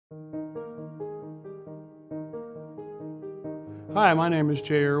Hi, my name is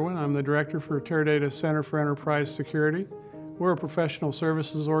Jay Irwin. I'm the director for Teradata Center for Enterprise Security. We're a professional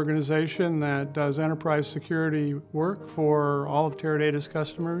services organization that does enterprise security work for all of Teradata's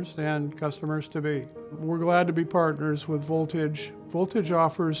customers and customers-to-be. We're glad to be partners with Voltage. Voltage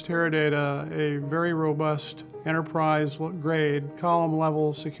offers Teradata a very robust enterprise-grade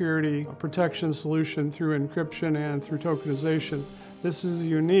column-level security protection solution through encryption and through tokenization. This is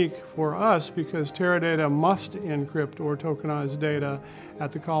unique for us because Teradata must encrypt or tokenize data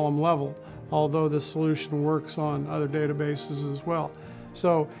at the column level, although the solution works on other databases as well.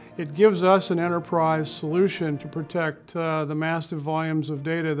 So it gives us an enterprise solution to protect the massive volumes of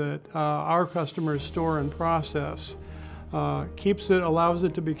data that our customers store and process. Allows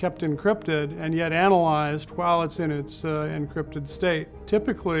it to be kept encrypted and yet analyzed while it's in its encrypted state.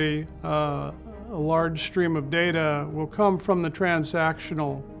 Typically, a large stream of data will come from the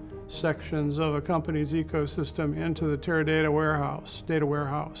transactional sections of a company's ecosystem into the Teradata data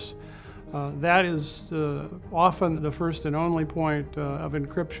warehouse. That is often the first and only point of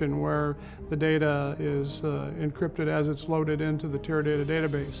encryption where the data is encrypted as it's loaded into the Teradata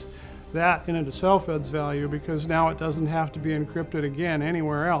database. That in itself adds value because now it doesn't have to be encrypted again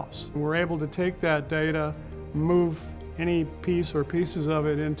anywhere else. We're able to take that data, move any piece or pieces of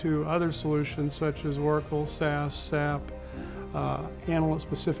it into other solutions such as Oracle, SAS, SAP,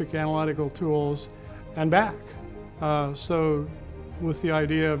 specific analytical tools, and back. So with the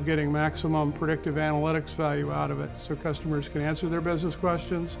idea of getting maximum predictive analytics value out of it so customers can answer their business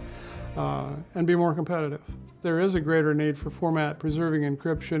questions and be more competitive. There is a greater need for format preserving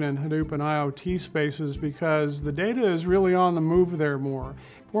encryption in Hadoop and IoT spaces because the data is really on the move there more.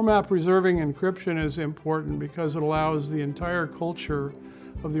 Format preserving encryption is important because it allows the entire culture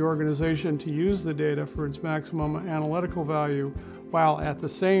of the organization to use the data for its maximum analytical value while at the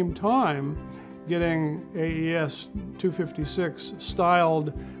same time getting AES 256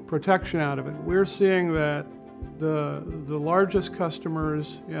 styled protection out of it. We're seeing that the largest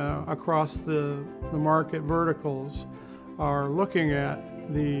customers across the market verticals are looking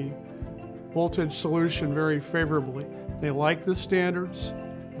at the Voltage solution very favorably. They like the standards,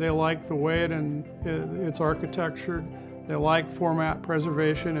 they like the way it's architectured, they like format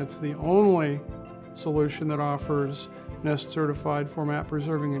preservation. It's the only solution that offers NIST-certified format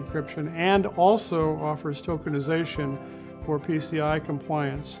preserving encryption and also offers tokenization for PCI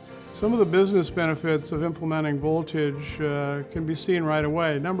compliance. Some of the business benefits of implementing Voltage can be seen right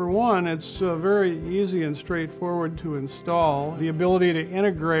away. Number one, it's very easy and straightforward to install. The ability to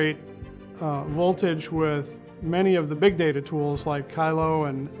integrate Voltage with many of the big data tools like Kylo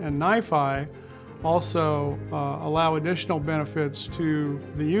and NiFi also allow additional benefits to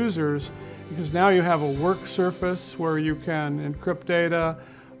the users because now you have a work surface where you can encrypt data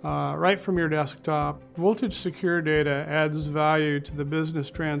right from your desktop. Voltage SecureData adds value to the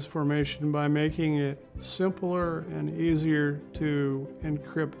business transformation by making it simpler and easier to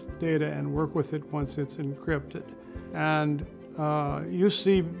encrypt data and work with it once it's encrypted. And you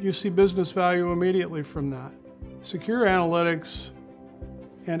see business value immediately from that. Secure analytics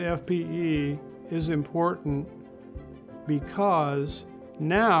and FPE is important because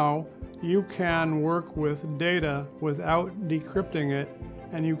now you can work with data without decrypting it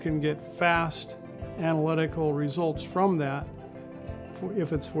and you can get fast analytical results from that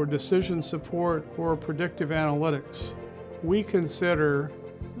if it's for decision support or predictive analytics. We consider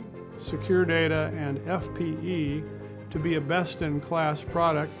SecureData and FPE to be a best-in-class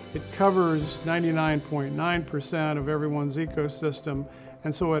product. It covers 99.9% of everyone's ecosystem,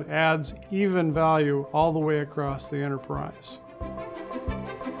 and so it adds even value all the way across the enterprise.